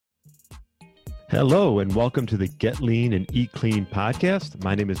Hello, and welcome to the Get Lean and Eat Clean podcast.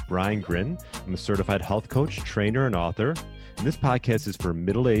 My name is Brian Grin. I'm a certified health coach, trainer, and author. And this podcast is for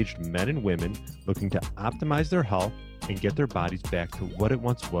middle-aged men and women looking to optimize their health and get their bodies back to what it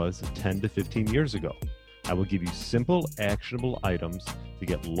once was 10 to 15 years ago. I will give you simple, actionable items to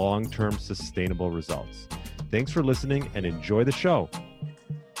get long-term sustainable results. Thanks for listening and enjoy the show.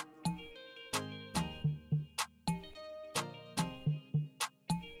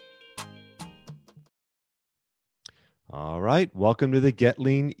 All right. Welcome to the Get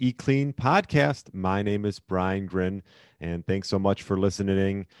Lean, Eat Clean podcast. My name is Brian Grin, and thanks so much for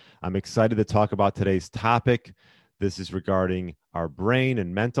listening. I'm excited to talk about today's topic. This is regarding our brain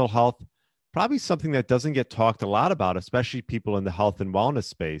and mental health, probably something that doesn't get talked a lot about, especially people in the health and wellness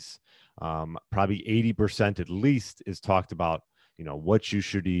space. Probably 80% at least is talked about, what you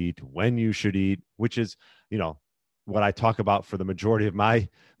should eat, when you should eat, which is, what I talk about for the majority of my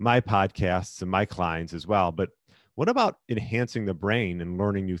podcasts and my clients as well. But what about enhancing the brain and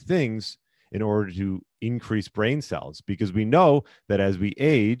learning new things in order to increase brain cells? Because we know that as we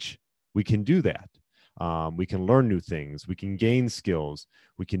age, we can do that. We can learn new things. We can gain skills.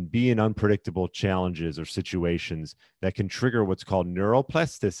 We can be in unpredictable challenges or situations that can trigger what's called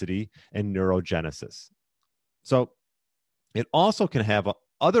neuroplasticity and neurogenesis. So it also can have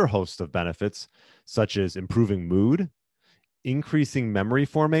other host of benefits, such as improving mood, increasing memory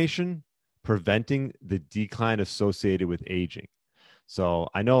formation, preventing the decline associated with aging. So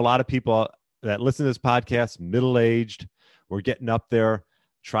I know a lot of people that listen to this podcast, middle-aged, we're getting up there.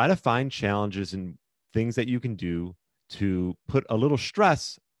 Try to find challenges and things that you can do to put a little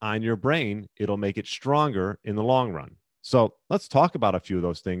stress on your brain. It'll make it stronger in the long run. So let's talk about a few of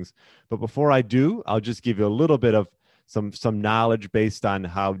those things. But before I do, I'll just give you a little bit of some knowledge based on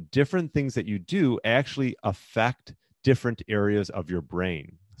how different things that you do actually affect different areas of your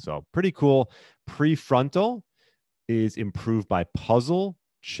brain. So pretty cool. Prefrontal is improved by puzzle,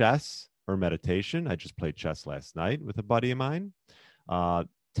 chess, or meditation. I just played chess last night with a buddy of mine.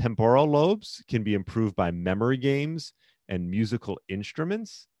 Temporal lobes can be improved by memory games and musical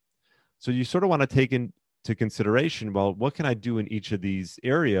instruments. So you sort of want to take into consideration, well, what can I do in each of these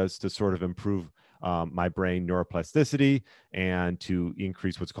areas to sort of improve my brain neuroplasticity and to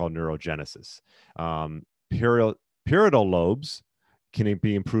increase what's called neurogenesis? Parietal lobes can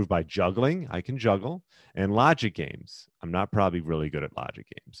be improved by juggling. I can juggle. And logic games. I'm not probably really good at logic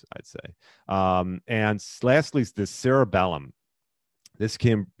games, I'd say. And lastly, the cerebellum. This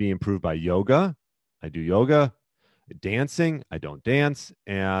can be improved by yoga. I do yoga. Dancing. I don't dance.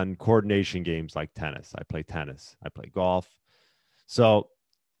 And coordination games like tennis. I play tennis. I play golf. So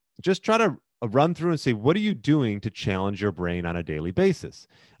just try to run through and say, what are you doing to challenge your brain on a daily basis?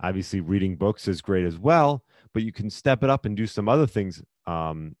 Obviously, reading books is great as well, but you can step it up and do some other things.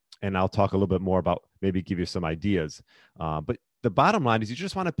 And I'll talk a little bit more about, maybe give you some ideas. But the bottom line is you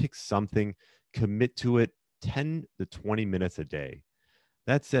just want to pick something, commit to it 10 to 20 minutes a day.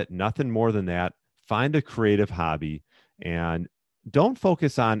 That's it. Nothing more than that. Find a creative hobby and don't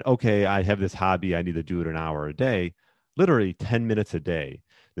focus on, okay, I have this hobby. I need to do it an hour a day. Literally 10 minutes a day.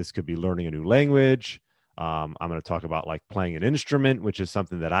 This could be learning a new language. I'm going to talk about like playing an instrument, which is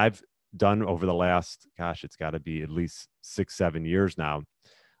something that I've done over the last, it's got to be at least 6-7 years now,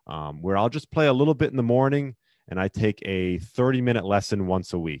 where I'll just play a little bit in the morning and I take a 30-minute lesson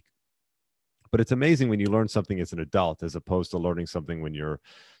once a week. But it's amazing when you learn something as an adult, as opposed to learning something when you're,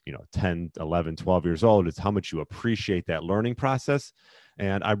 10, 11, 12 years old. It's how much you appreciate that learning process.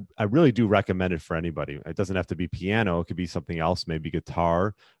 And I really do recommend it for anybody. It doesn't have to be piano. It could be something else, maybe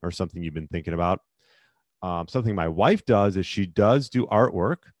guitar or something you've been thinking about. Something my wife does is she does do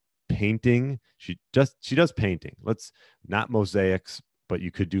artwork, painting. She does painting. Not mosaics, but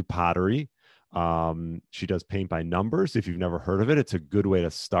you could do pottery. She does paint by numbers. If you've never heard of it, it's a good way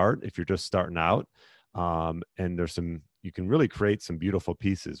to start if you're just starting out. And you can really create some beautiful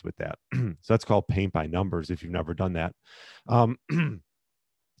pieces with that. So that's called paint by numbers if you've never done that.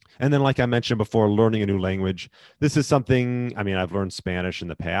 And then, like I mentioned before, learning a new language. This is something, I've learned Spanish in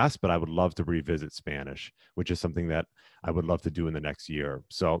the past, but I would love to revisit Spanish, which is something that I would love to do in the next year.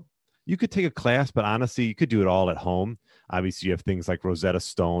 So you could take a class, but honestly, you could do it all at home. Obviously, you have things like Rosetta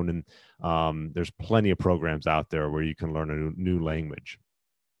Stone, and there's plenty of programs out there where you can learn a new language.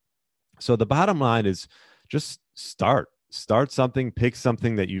 So the bottom line is just start something, pick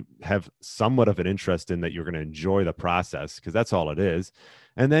something that you have somewhat of an interest in, that you're going to enjoy the process, because that's all it is.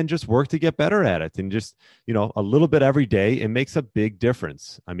 And then just work to get better at it, and just, a little bit every day. It makes a big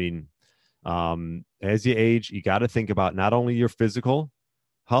difference. As you age, you got to think about not only your physical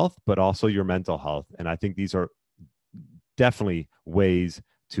health, but also your mental health. And I think these are definitely ways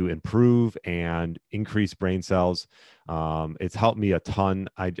to improve and increase brain cells. It's helped me a ton.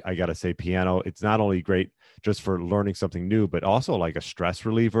 I got to say, piano, it's not only great just for learning something new, but also like a stress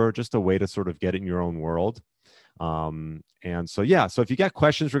reliever, just a way to sort of get in your own world. And so, yeah, so if you got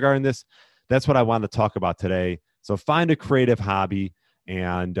questions regarding this, that's what I want to talk about today. So find a creative hobby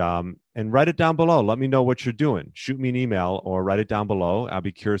and write it down below. Let me know what you're doing. Shoot me an email or write it down below. I'll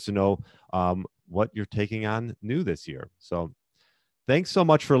be curious to know what you're taking on new this year. So thanks so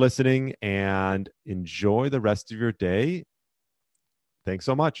much for listening and enjoy the rest of your day. Thanks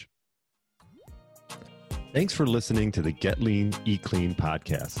so much. Thanks for listening to the Get Lean, Eat Clean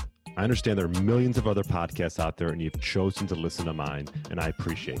podcast. I understand there are millions of other podcasts out there and you've chosen to listen to mine, and I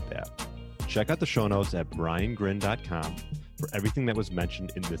appreciate that. Check out the show notes at briangrin.com for everything that was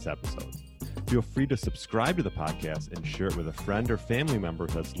mentioned in this episode. Feel free to subscribe to the podcast and share it with a friend or family member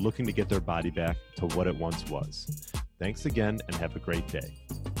that's looking to get their body back to what it once was. Thanks again and have a great day.